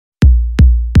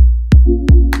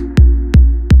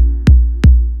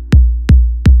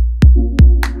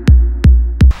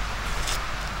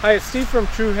Hi, it's Steve from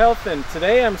True Health, and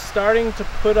today I'm starting to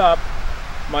put up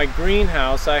my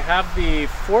greenhouse. I have the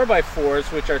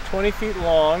 4x4s, which are 20 feet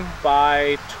long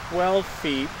by 12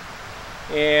 feet,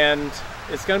 and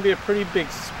it's going to be a pretty big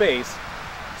space.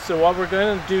 So what we're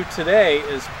going to do today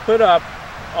is put up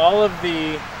all of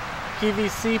the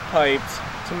PVC pipes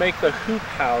to make the hoop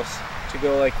house to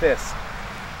go like this.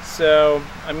 So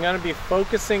I'm going to be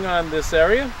focusing on this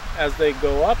area as they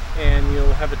go up, and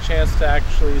you'll have a chance to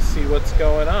actually see what's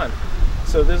going on.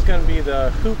 So this is going to be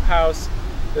the hoop house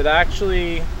that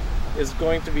actually is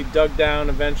going to be dug down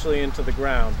eventually into the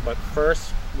ground. But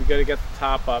first we got to get the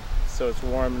top up so it's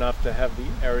warm enough to have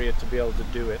the area to be able to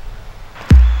do it.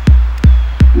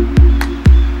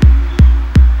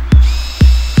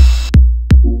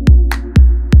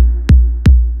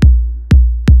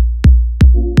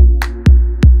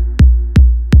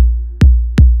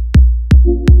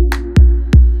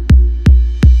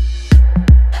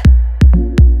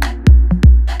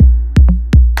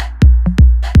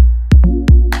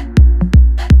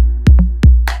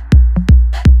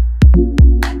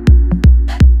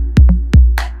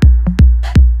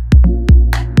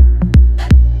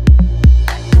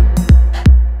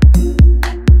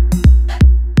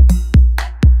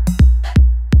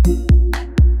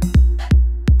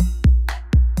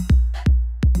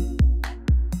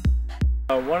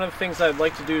 One of the things I'd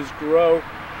like to do is grow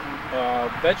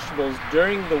vegetables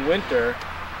during the winter,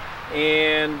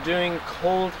 and doing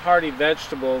cold hardy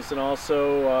vegetables, and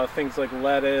also things like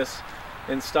lettuce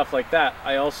and stuff like that.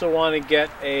 I also want to get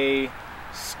a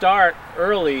start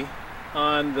early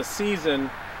on the season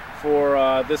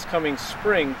for this coming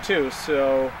spring too,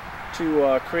 so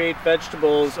to create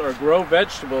vegetables or grow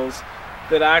vegetables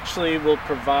that actually will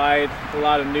provide a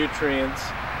lot of nutrients.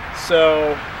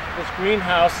 So this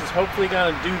greenhouse is hopefully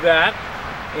going to do that,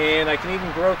 and I can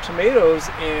even grow tomatoes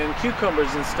and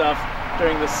cucumbers and stuff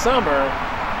during the summer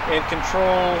and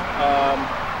control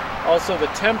also the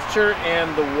temperature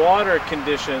and the water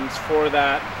conditions for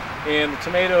that, and the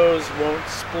tomatoes won't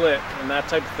split and that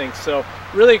type of thing. So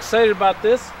really excited about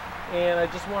this, and I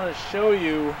just want to show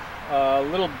you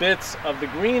little bits of the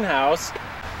greenhouse.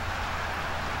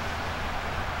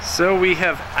 So we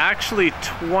have actually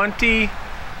 20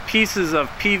 pieces of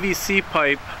PVC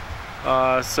pipe,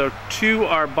 so two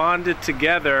are bonded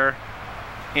together,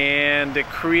 and it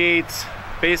creates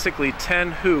basically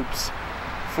 10 hoops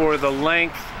for the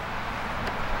length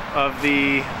of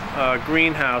the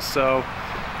greenhouse. So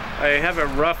I have it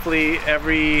roughly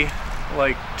every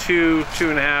like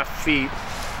 2.5 feet,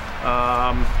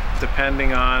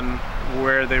 depending on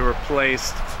where they were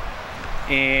placed,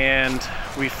 and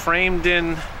we framed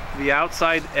in the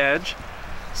outside edge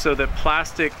so that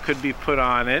plastic could be put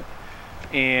on it,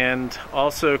 and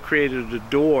also created a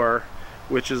door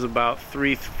which is about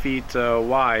 3 feet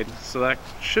wide, so that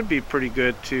should be pretty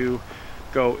good to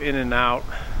go in and out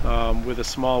with a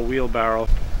small wheelbarrow.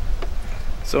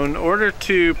 So in order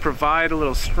to provide a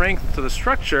little strength to the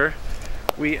structure,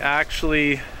 we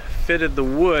actually fitted the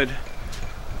wood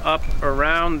up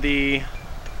around the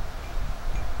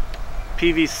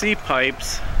PVC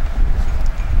pipes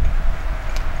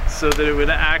so that it would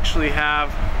actually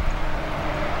have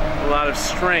a lot of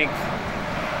strength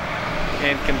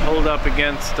and can hold up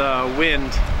against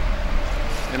wind,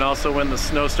 and also when the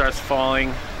snow starts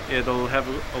falling it'll have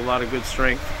a lot of good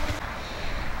strength.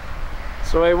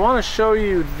 So I want to show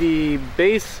you the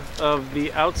base of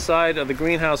the outside of the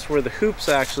greenhouse where the hoops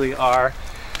actually are.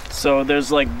 So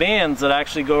there's like bands that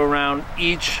actually go around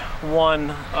each one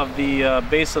of the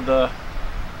base of the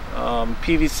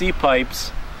PVC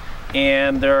pipes,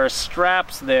 and there are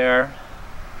straps there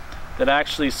that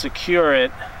actually secure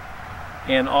it,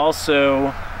 and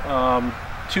also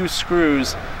 2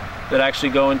 screws that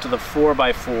actually go into the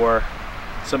 4x4.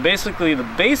 So basically the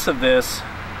base of this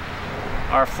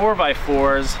are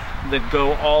 4x4s that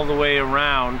go all the way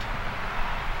around,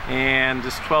 and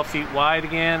is 12 feet wide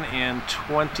again and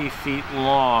 20 feet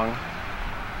long.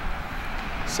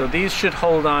 So these should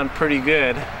hold on pretty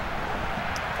good.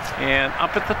 And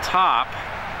up at the top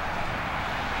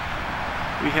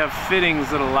we have fittings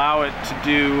that allow it to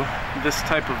do this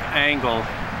type of angle.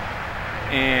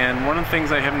 And one of the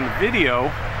things I have in the video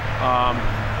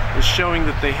is showing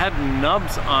that they had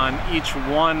nubs on each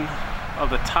one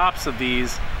of the tops of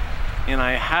these, and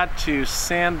I had to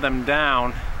sand them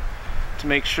down to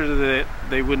make sure that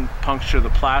they wouldn't puncture the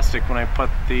plastic when I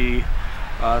put the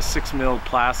 6mm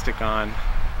plastic on.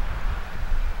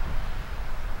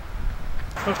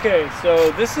 Okay, so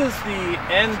this is the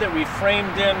end that we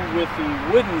framed in with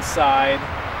the wooden side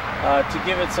to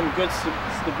give it some good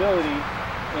stability,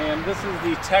 and this is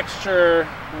the texture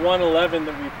 111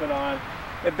 that we put on.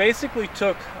 It basically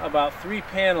took about 3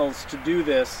 panels to do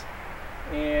this,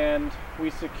 and we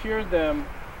secured them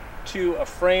to a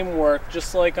framework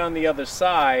just like on the other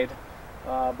side,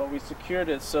 but we secured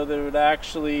it so that it would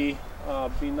actually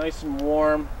be nice and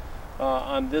warm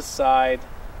on this side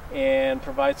and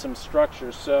provide some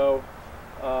structure. So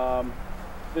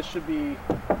this should be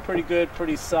pretty good,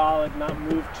 pretty solid, not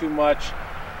move too much.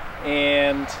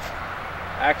 And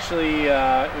actually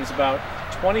it was about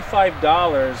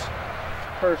 $25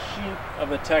 per sheet of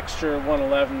the texture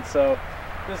 111. So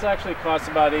this actually costs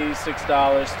about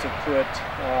 $86 to put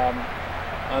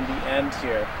on the end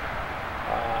here.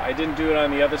 I didn't do it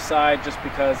on the other side just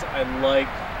because I like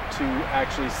to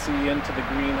actually see into the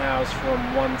greenhouse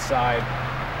from one side.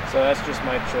 So that's just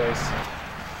my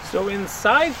choice. So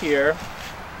inside here,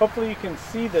 hopefully you can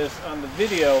see this on the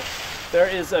video, there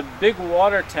is a big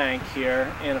water tank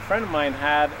here, and a friend of mine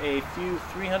had a few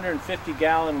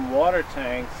 350-gallon water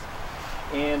tanks.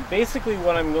 And basically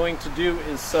what I'm going to do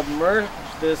is submerge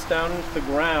this down into the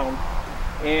ground,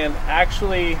 and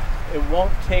actually it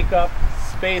won't take up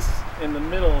space in the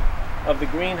middle of the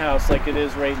greenhouse like it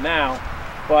is right now,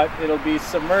 but it'll be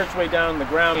submerged way down in the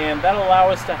ground, and that'll allow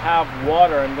us to have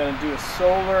water. I'm going to do a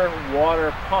solar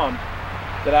water pump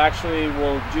that actually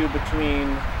will do between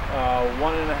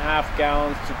 1.5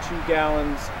 gallons to 2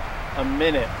 gallons a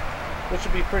minute, which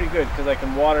would be pretty good because I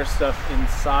can water stuff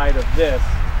inside of this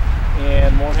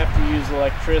and won't have to use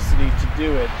electricity to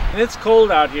do it. And it's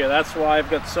cold out here, that's why I've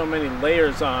got so many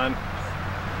layers on.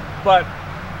 But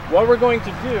what we're going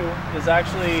to do is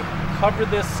actually cover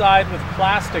this side with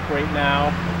plastic right now,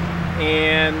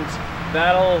 and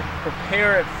that'll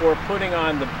prepare it for putting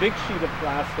on the big sheet of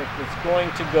plastic that's going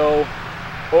to go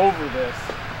over this.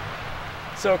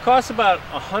 So it costs about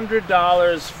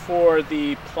 $100 for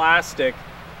the plastic,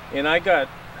 and I got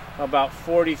about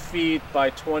 40 feet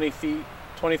by 20 feet,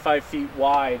 25 feet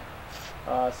wide.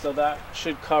 So that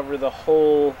should cover the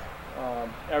whole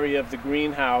area of the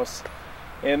greenhouse.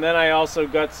 And then I also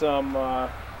got some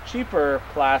cheaper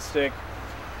plastic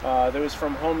that was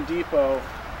from Home Depot,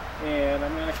 and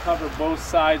I'm going to cover both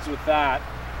sides with that,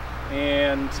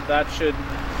 and that should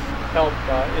help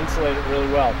insulate it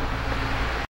really well.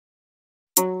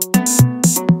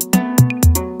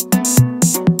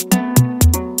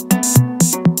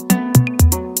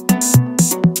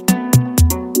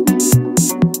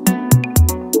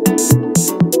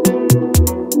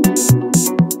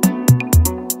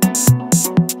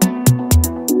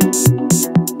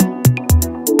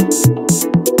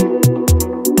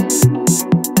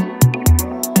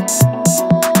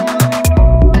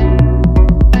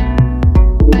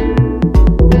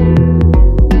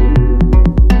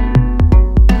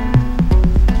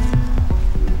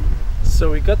 So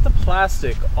we got the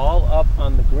plastic all up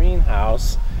on the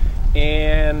greenhouse,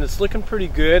 and it's looking pretty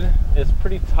good. It's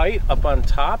pretty tight up on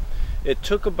top. It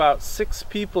took about 6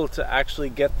 people to actually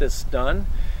get this done,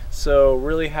 so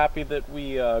really happy that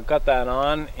we got that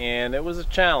on, and it was a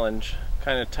challenge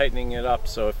kind of tightening it up.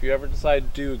 So if you ever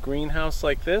decide to do a greenhouse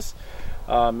like this,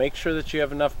 make sure that you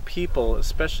have enough people,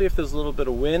 especially if there's a little bit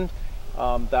of wind.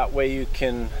 That way you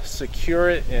can secure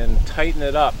it and tighten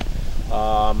it up.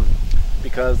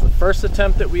 Because the first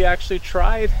attempt that we actually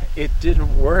tried, it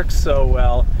didn't work so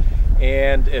well,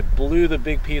 and it blew the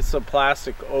big piece of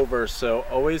plastic over. So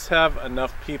always have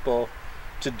enough people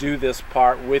to do this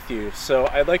part with you. So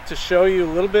I'd like to show you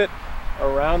a little bit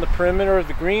around the perimeter of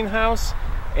the greenhouse,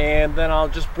 and then I'll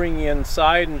just bring you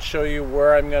inside and show you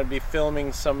where I'm going to be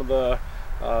filming some of the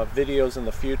videos in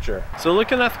the future. So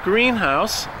looking at the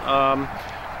greenhouse,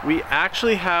 we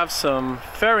actually have some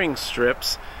fairing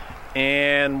strips,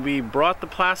 and we brought the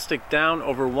plastic down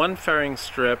over one fairing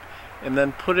strip and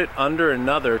then put it under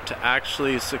another to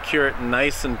actually secure it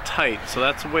nice and tight. So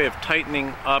that's a way of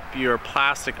tightening up your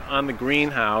plastic on the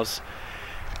greenhouse.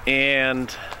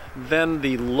 And then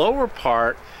the lower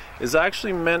part is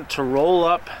actually meant to roll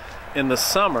up in the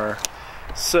summer.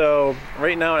 So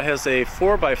right now it has a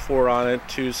 4x4 on it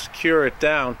to secure it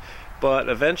down, but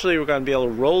eventually we're going to be able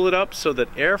to roll it up so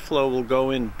that airflow will go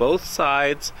in both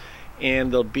sides,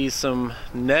 and there'll be some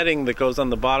netting that goes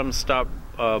on the bottom to stop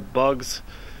bugs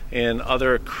and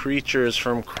other creatures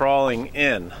from crawling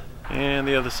in. And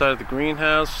the other side of the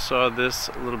greenhouse, saw this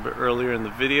a little bit earlier in the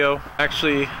video.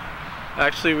 Actually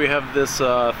we have this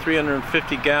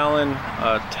 350-gallon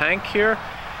tank here,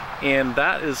 and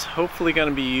that is hopefully going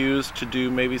to be used to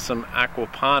do maybe some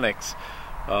aquaponics.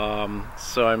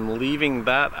 So I'm leaving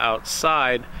that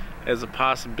outside as a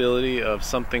possibility of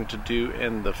something to do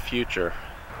in the future.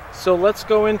 So let's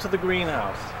go into the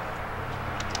greenhouse.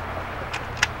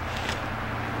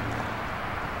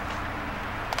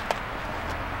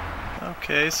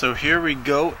 Okay, so here we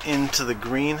go into the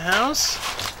greenhouse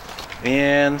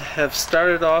and have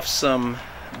started off some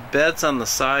beds on the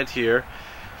side here.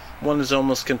 One is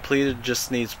almost completed, just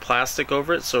needs plastic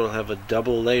over it, so we'll have a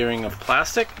double layering of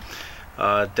plastic.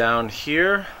 Down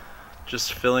here,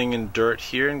 just filling in dirt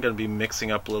here, and going to be mixing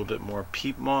up a little bit more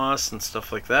peat moss and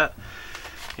stuff like that,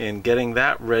 and getting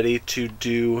that ready to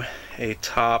do a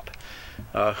top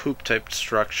hoop type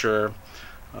structure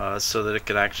so that it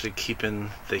could actually keep in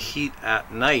the heat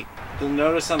at night. You'll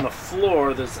notice on the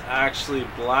floor there's actually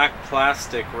black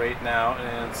plastic right now,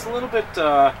 and it's a little bit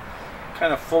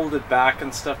kind of folded back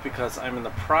and stuff because I'm in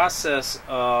the process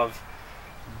of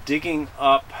digging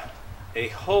up a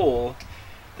hole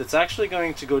that's actually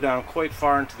going to go down quite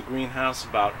far into the greenhouse,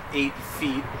 about 8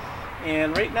 feet,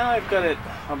 and right now I've got it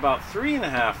about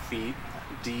 3.5 feet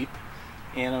deep,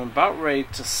 and I'm about ready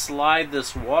to slide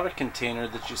this water container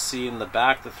that you see in the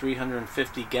back, the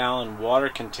 350-gallon water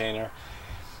container,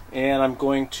 and I'm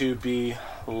going to be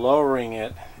lowering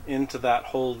it into that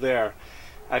hole there.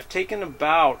 I've taken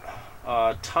about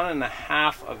 1.5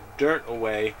 tons of dirt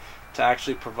away to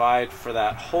actually provide for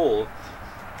that hole,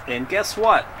 and guess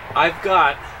what? I've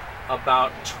got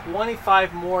about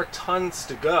 25 more tons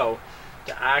to go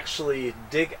to actually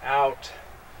dig out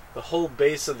the whole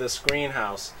base of this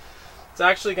greenhouse. It's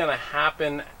actually going to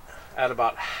happen at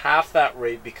about half that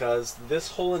rate because this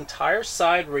whole entire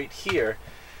side right here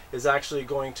is actually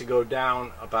going to go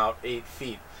down about 8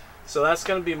 feet. So that's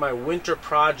going to be my winter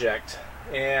project,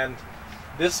 and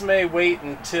this may wait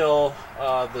until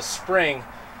the spring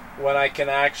when I can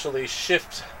actually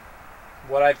shift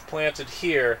what I've planted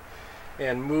here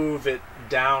and move it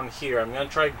down here. I'm going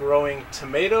to try growing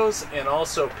tomatoes and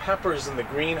also peppers in the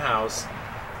greenhouse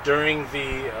during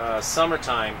the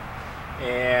summertime,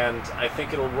 and I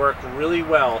think it'll work really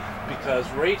well because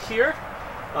right here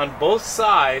on both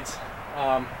sides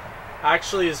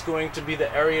actually is going to be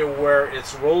the area where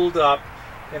it's rolled up,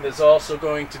 and there's also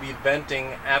going to be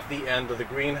venting at the end of the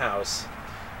greenhouse.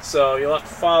 So you'll have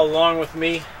to follow along with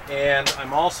me, and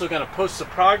I'm also going to post the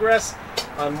progress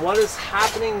on what is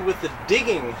happening with the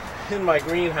digging in my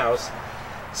greenhouse.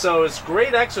 So it's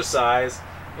great exercise,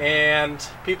 and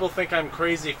people think I'm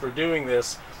crazy for doing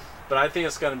this, but I think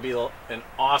it's going to be an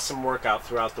awesome workout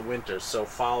throughout the winter, so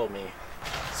follow me.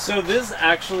 So this is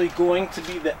actually going to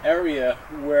be the area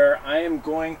where I am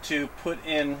going to put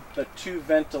in the 2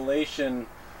 ventilation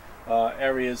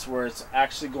areas where it's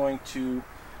actually going to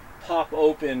pop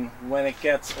open when it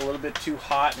gets a little bit too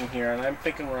hot in here, and I'm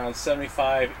thinking around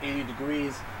 75-80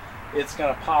 degrees it's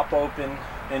going to pop open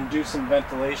and do some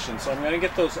ventilation. So I'm going to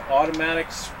get those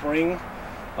automatic spring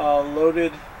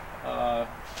loaded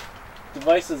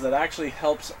devices that actually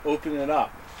helps open it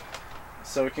up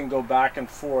so it can go back and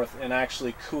forth and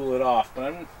actually cool it off. But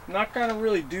I'm not going to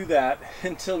really do that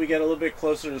until we get a little bit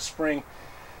closer to spring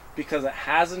because it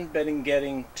hasn't been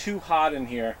getting too hot in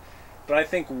here. But I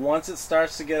think once it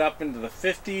starts to get up into the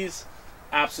 50s,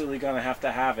 absolutely going to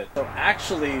have it. So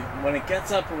actually, when it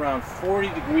gets up around 40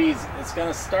 degrees, it's going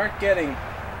to start getting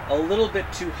a little bit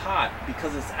too hot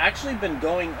because it's actually been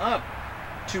going up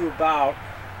to about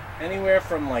anywhere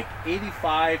from like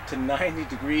 85 to 90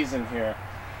 degrees in here.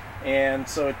 And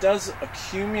so it does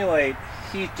accumulate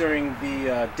heat during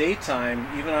the daytime,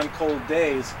 even on cold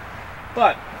days,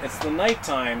 but it's the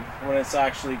nighttime when it's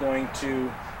actually going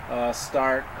to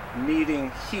start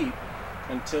needing heat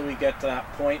until we get to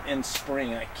that point in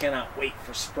spring. I cannot wait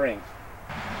for spring.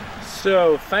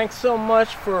 So thanks so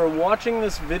much for watching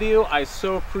this video. I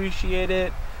so appreciate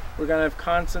it. We're gonna have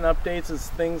constant updates as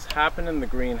things happen in the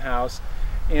greenhouse,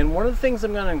 and one of the things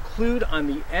I'm going to include on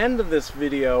the end of this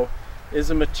video is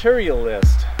a material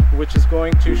list, which is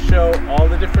going to show all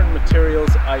the different materials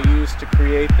I use to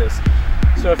create this.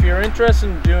 So if you're interested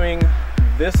in doing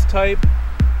this type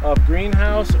of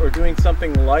greenhouse or doing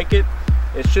something like it,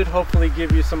 it should hopefully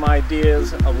give you some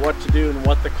ideas of what to do and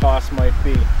what the cost might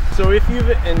be. So if you've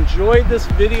enjoyed this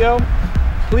video,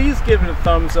 please give it a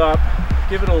thumbs up,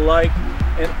 give it a like,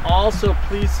 and also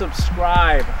please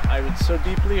subscribe. I would so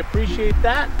deeply appreciate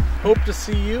that. Hope to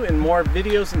see you in more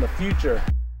videos in the future.